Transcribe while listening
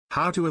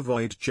How to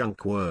avoid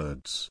junk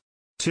words.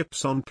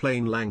 Tips on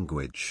plain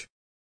language.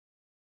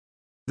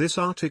 This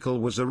article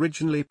was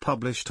originally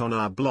published on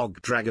our blog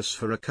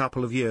Dragosfer a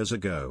couple of years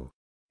ago.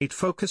 It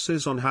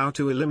focuses on how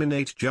to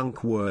eliminate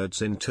junk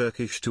words in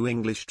Turkish to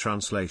English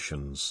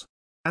translations.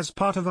 As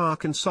part of our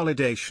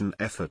consolidation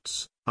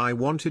efforts, I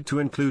wanted to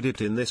include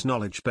it in this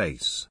knowledge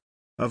base.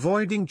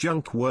 Avoiding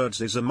junk words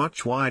is a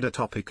much wider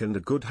topic and a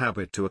good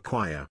habit to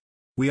acquire.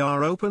 We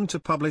are open to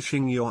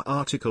publishing your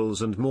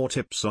articles and more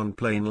tips on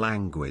plain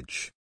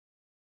language.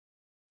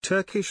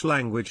 Turkish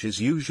language is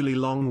usually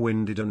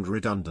long-winded and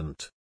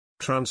redundant.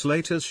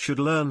 Translators should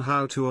learn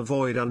how to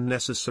avoid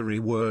unnecessary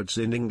words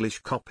in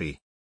English copy.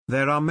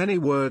 There are many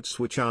words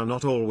which are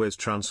not always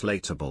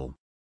translatable.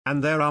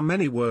 And there are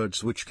many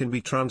words which can be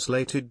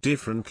translated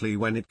differently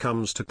when it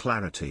comes to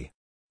clarity.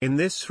 In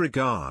this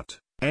regard,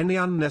 any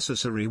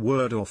unnecessary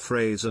word or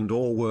phrase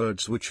and/or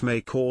words which may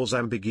cause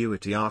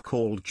ambiguity are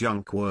called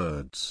junk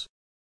words.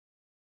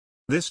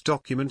 This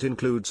document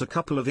includes a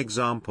couple of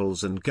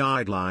examples and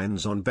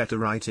guidelines on better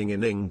writing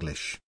in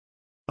English.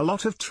 A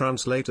lot of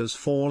translators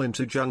fall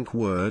into junk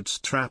words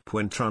trap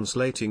when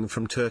translating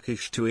from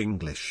Turkish to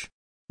English.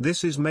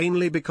 This is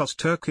mainly because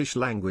Turkish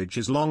language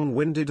is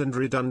long-winded and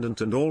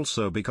redundant, and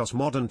also because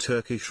modern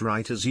Turkish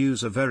writers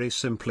use a very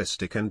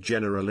simplistic and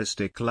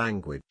generalistic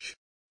language.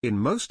 In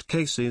most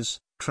cases,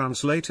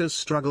 translators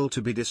struggle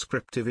to be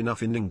descriptive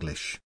enough in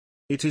English.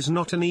 It is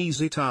not an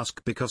easy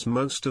task because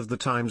most of the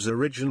times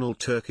original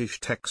Turkish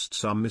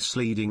texts are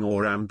misleading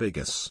or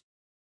ambiguous.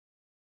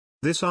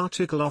 This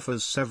article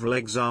offers several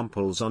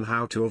examples on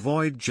how to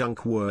avoid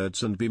junk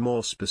words and be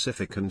more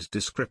specific and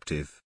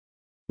descriptive.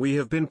 We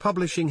have been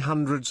publishing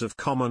hundreds of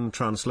common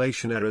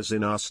translation errors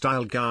in our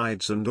style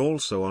guides and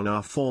also on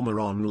our former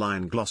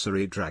online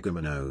glossary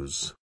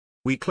Dragosfer.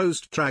 We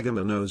closed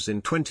Dragosfer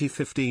in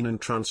 2015 and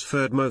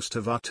transferred most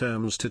of our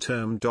terms to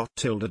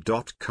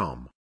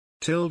term.tilde.com.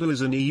 Tilde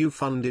is an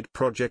EU-funded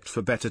project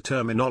for better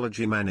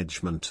terminology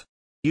management.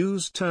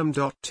 Use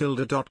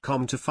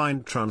term.tilde.com to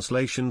find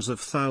translations of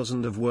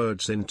thousands of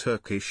words in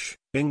Turkish,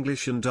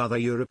 English and other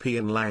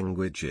European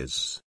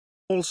languages.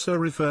 Also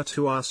refer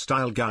to our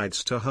style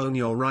guides to hone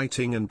your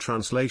writing and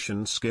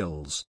translation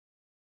skills.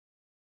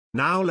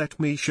 Now let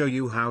me show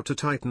you how to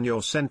tighten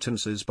your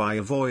sentences by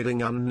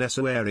avoiding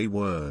unnecessary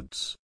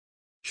words.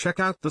 Check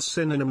out the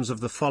synonyms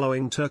of the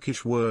following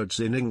Turkish words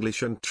in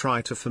English and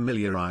try to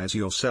familiarize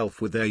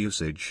yourself with their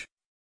usage.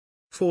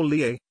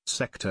 Folye,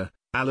 sector,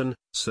 alan,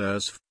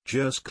 sırf,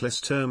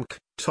 Jersklistermk,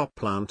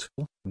 toplant,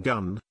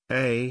 gun,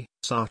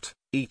 saat,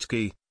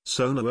 itki,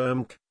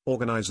 sonarmk,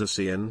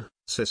 organization,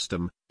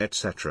 system,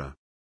 etc.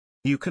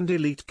 You can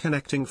delete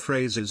connecting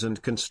phrases and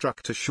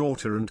construct a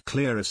shorter and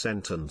clearer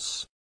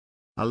sentence.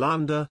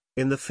 Alanda,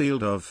 in the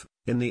field of,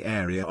 in the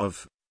area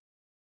of.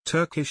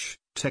 Turkish,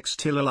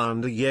 tekstil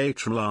alanda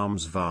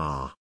yatırımlarımız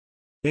var.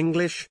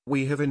 English,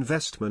 we have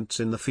investments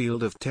in the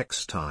field of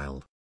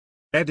textile.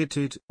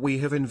 Edited, we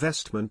have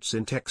investments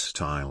in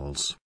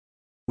textiles.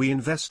 We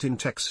invest in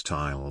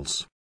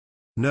textiles.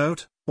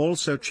 Note,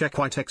 also check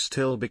why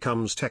textile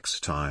becomes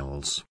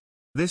textiles.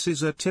 This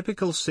is a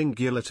typical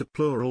singular to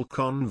plural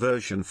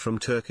conversion from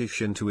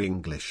Turkish into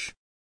English.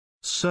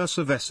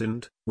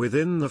 Sırsevesin,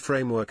 within the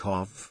framework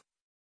of.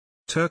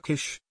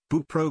 Turkish,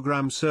 bu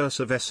program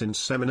sırsevesin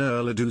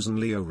seminerler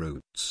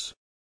düzenliyoruz.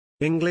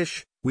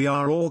 English, we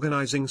are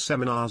organizing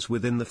seminars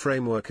within the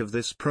framework of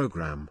this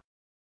program.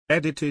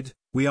 Edited,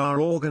 we are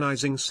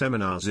organizing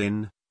seminars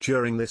in,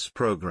 during this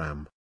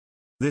program.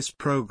 This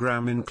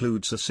program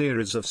includes a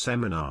series of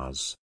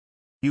seminars.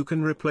 You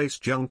can replace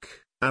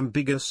junk,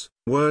 ambiguous,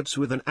 words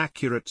with an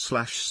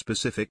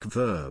accurate/specific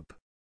verb.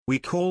 We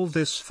call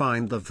this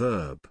find the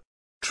verb.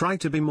 Try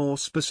to be more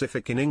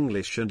specific in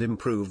English and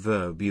improve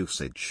verb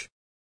usage.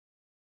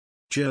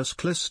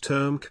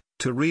 Jersklistermk,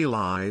 to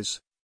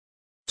realize.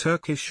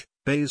 Turkish,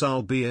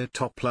 basal bir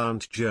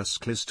toplant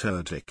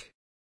jersklisterdik.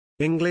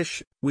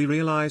 English, we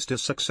realized a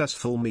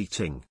successful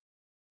meeting.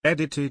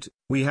 Edited,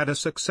 we had a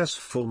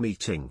successful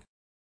meeting.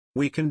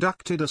 We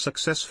conducted a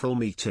successful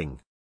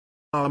meeting.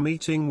 Our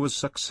meeting was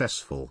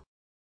successful.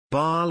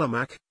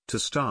 Bağlamak, to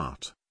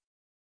start.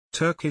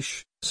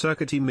 Turkish,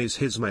 şirketimiz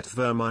hizmet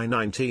vermeye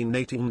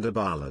 1980'de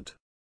bağladı.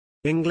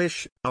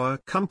 English, our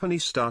company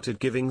started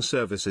giving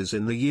services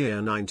in the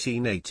year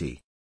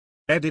 1980.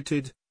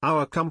 Edited,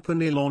 our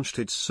company launched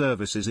its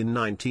services in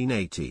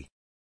 1980.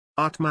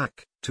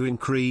 Artmak, to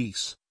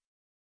increase.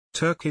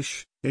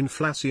 Turkish,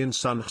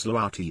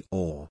 inflasyon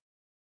or.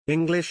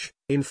 English,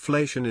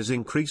 inflation is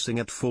increasing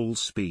at full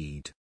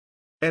speed.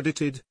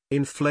 Edited,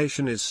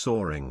 inflation is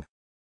soaring.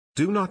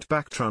 Do not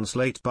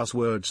back-translate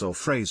buzzwords or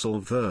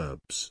phrasal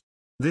verbs.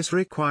 This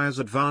requires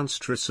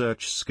advanced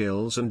research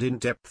skills and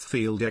in-depth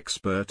field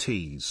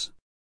expertise.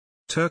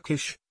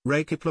 Turkish,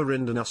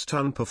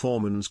 rakiplarından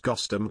performance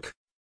göstermek.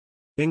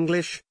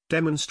 English,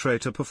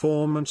 demonstrate a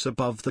performance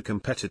above the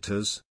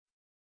competitors.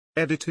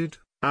 Edited,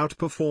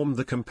 outperform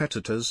the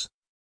competitors.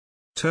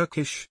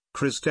 Turkish,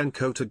 Kristen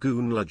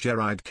Kotagunla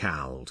Geride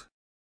Kald.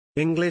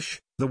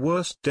 English, the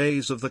worst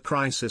days of the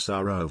crisis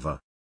are over.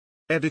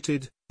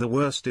 Edited, the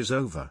worst is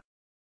over.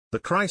 The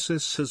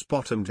crisis has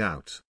bottomed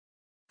out.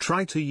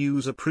 Try to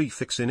use a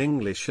prefix in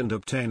English and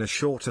obtain a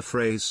shorter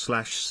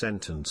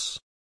phrase/sentence.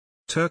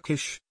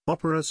 Turkish,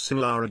 opera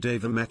silara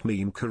devam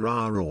etmeyim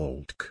karar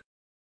olduk.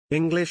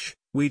 English,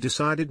 we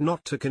decided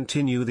not to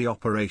continue the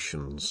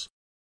operations.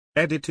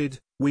 Edited,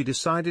 we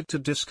decided to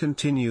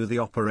discontinue the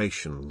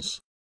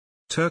operations.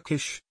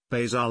 Turkish,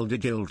 bezaldi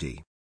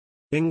gildi.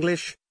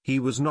 English, he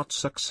was not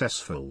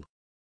successful.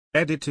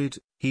 Edited,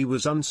 he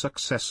was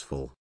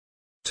unsuccessful.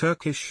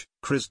 Turkish,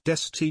 kriz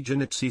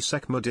destigenitsi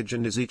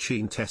sekmodigenisi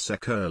için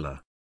teşekkürler.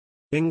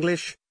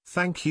 English,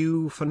 thank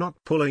you for not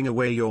pulling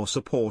away your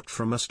support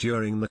from us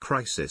during the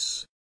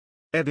crisis.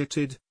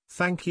 Edited,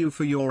 thank you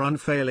for your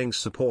unfailing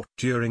support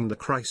during the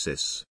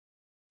crisis.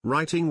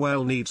 Writing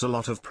well needs a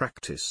lot of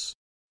practice.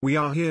 We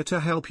are here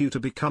to help you to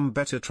become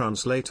better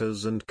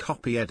translators and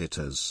copy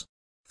editors.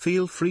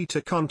 Feel free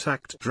to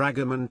contact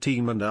Dragoman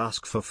team and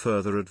ask for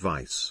further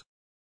advice.